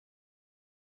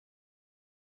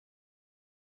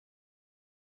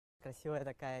Красивая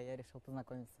такая, я решил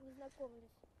познакомиться. Не знакомлюсь.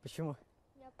 Почему?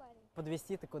 Я парень.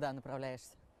 Подвезти ты куда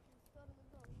направляешься? В сторону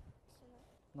дома. Сюда.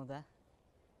 Ну да.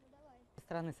 Ну давай. С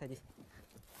стороны садись.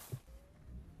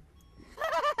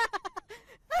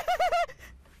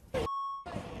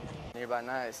 Nearby,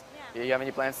 nice. Yeah. You have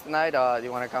any plans tonight? Do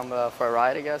you want to come for a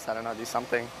ride, I guess? I don't know, do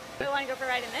something. Do you want to go for a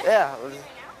ride in this? Yeah.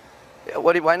 Yeah,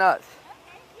 why not?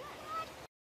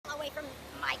 Away from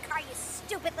my car, you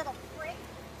stupid little prick.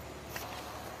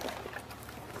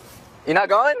 You're not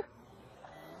going?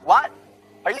 What?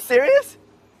 Are you serious?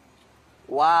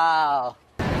 Wow.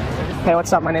 Hey,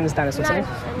 what's up? My name is Dennis. What's your name?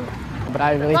 But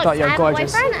I really thought you were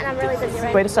gorgeous. I have a boyfriend and I'm really busy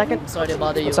right Wait a second. Sorry to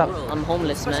bother you. What's up? I'm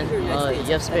homeless, man.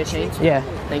 You have spare change? Yeah.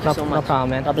 Thank you so much. No problem,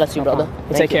 man. God bless you, brother.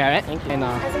 You take care, alright? Thank you. And,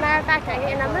 As a matter of fact, can I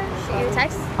get your number? Shoot you a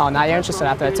text? oh, now you're interested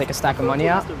after I take a stack of money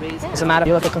out? As a matter of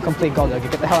you look like a complete gold digger.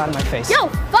 Get the hell out of my face. Yo,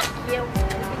 fuck you.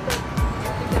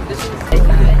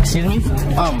 Excuse me?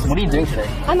 What are you doing today?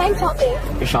 I'm shopping.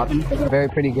 You're shopping? Very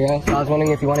pretty girl. I was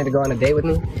wondering if you wanted to go on a date with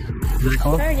me. Is that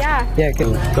cool? Sure, yeah. Yeah,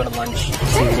 good. Go to lunch.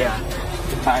 Yeah.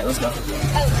 Alright, let's go.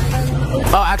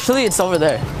 Oh, actually, it's over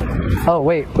there. Oh,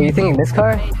 wait. Were you thinking this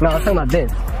car? No, I was talking about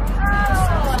this.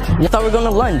 You thought we were going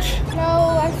to lunch.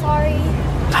 No, I'm sorry.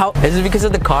 How? Is it because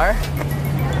of the car?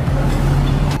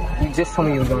 You just told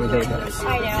me you were going on a date with us.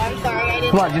 I know, I'm sorry. I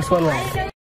didn't. Come on, just one way.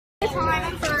 It's fine,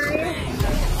 I'm sorry.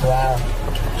 Wow.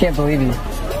 Can't believe you.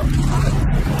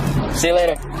 See you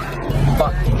later.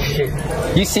 Fuck. Shit.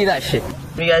 You see that shit.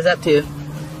 What are you guys up to?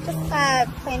 Just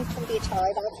playing some beach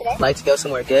volleyball today. Like to go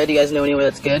somewhere good? You guys know anywhere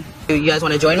that's good? You guys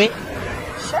want to join me?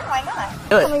 Sure, why not?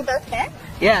 Do it. Can we both fit?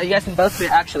 Yeah, you guys can both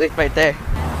fit actually right there.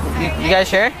 You guys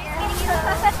sure?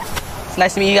 It's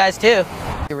nice to meet you guys too.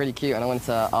 You're really cute and I wanted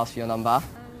to ask for your number.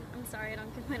 I'm sorry, I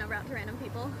don't give my number out to random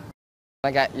people. Can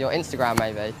I get your Instagram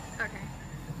maybe? Okay.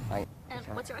 Thanks.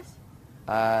 And what's yours?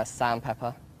 Sam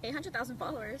Pepper. 800,000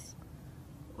 followers.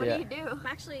 What Yeah. do you do? I'm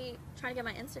actually trying to get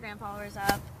my Instagram followers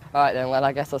up. Alright then, well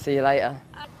I guess I'll see you later.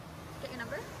 Get your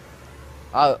number?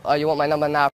 Oh, you want my number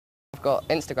now? I've got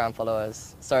Instagram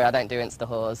followers. Sorry, I don't do Insta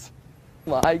whores.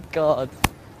 My God.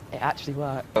 It actually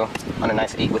worked. Go on a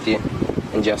nice eat with you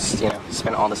and just,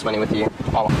 spend all this money with you.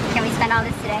 Can we spend all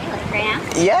this today, like right now?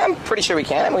 Yeah, I'm pretty sure we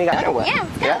can. We got it. Yeah,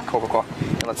 let's go. Yeah, cool.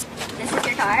 Let's. This is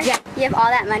your car? Yeah. You have all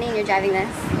that money and you're driving this?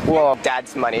 Well,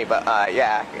 Dad's money, but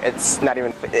yeah, it's not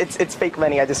even. It's fake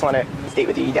money. I just want to date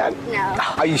with you. You down? No.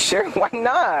 Are you sure? Why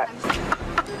not?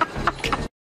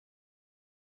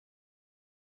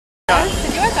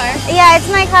 It's your car. Yeah, it's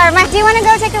my car. Do you want to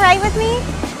go take a ride with me?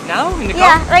 Now? In the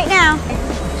car? Yeah, right now.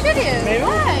 Should you? Maybe.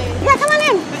 Why? Yeah, come on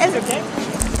in. Okay.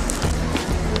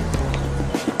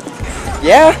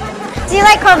 Yeah? Do you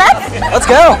like Corvettes? Let's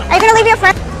go! Are you going to leave your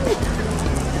friend?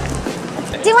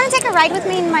 Do you want to take a ride with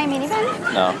me in my minivan?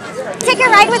 No. Take a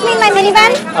ride with me in my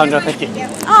minivan? Oh no, thank you.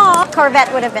 Oh,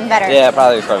 Corvette would have been better. Yeah,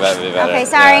 probably Corvette would be better. Okay,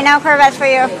 sorry, no Corvette for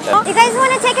you. You guys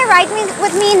want to take a ride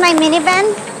with me in my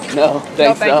minivan? No, thanks.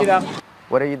 No, thank you though.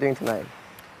 What are you doing tonight?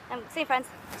 See friends.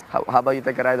 How about you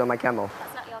take a ride on my camel?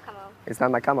 That's not your camo. It's not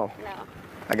my camel. No.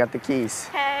 I got the keys.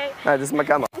 Hey. No, this is my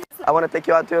camel. I want to take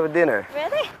you out to have a dinner.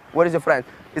 Really? What is your friend?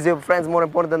 Is your friends more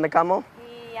important than the camel?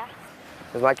 Yeah.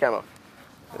 It's my camel.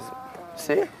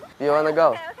 See? You want to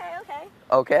go?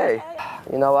 Okay.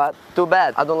 You know what? Too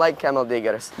bad. I don't like camel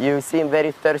diggers. You seem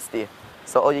very thirsty.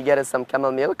 So all you get is some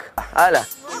camel milk. Ala.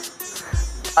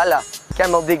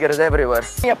 Camel diggers everywhere.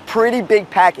 A pretty big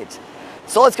package.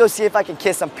 So let's go see if I can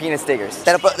kiss some penis diggers.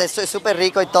 Pero estoy súper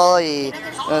rico y todo y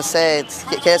no sé,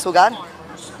 ¿quieres jugar?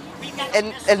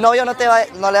 El novio no le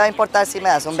va a importar si me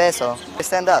das un beso.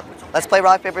 Stand up. Let's play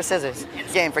rock, paper, scissors.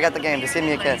 Game, forget the game, just give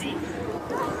me a kiss.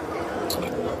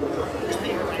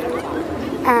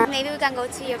 Maybe we can go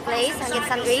to your place and get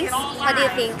some drinks. What do you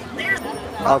think?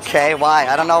 Okay, why?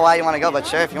 I don't know why you want to go, but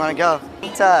sure, if you want to go.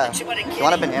 You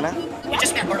want a banana?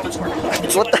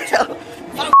 What the hell?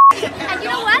 And you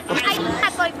know what? I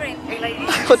have a boyfriend.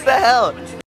 What the hell?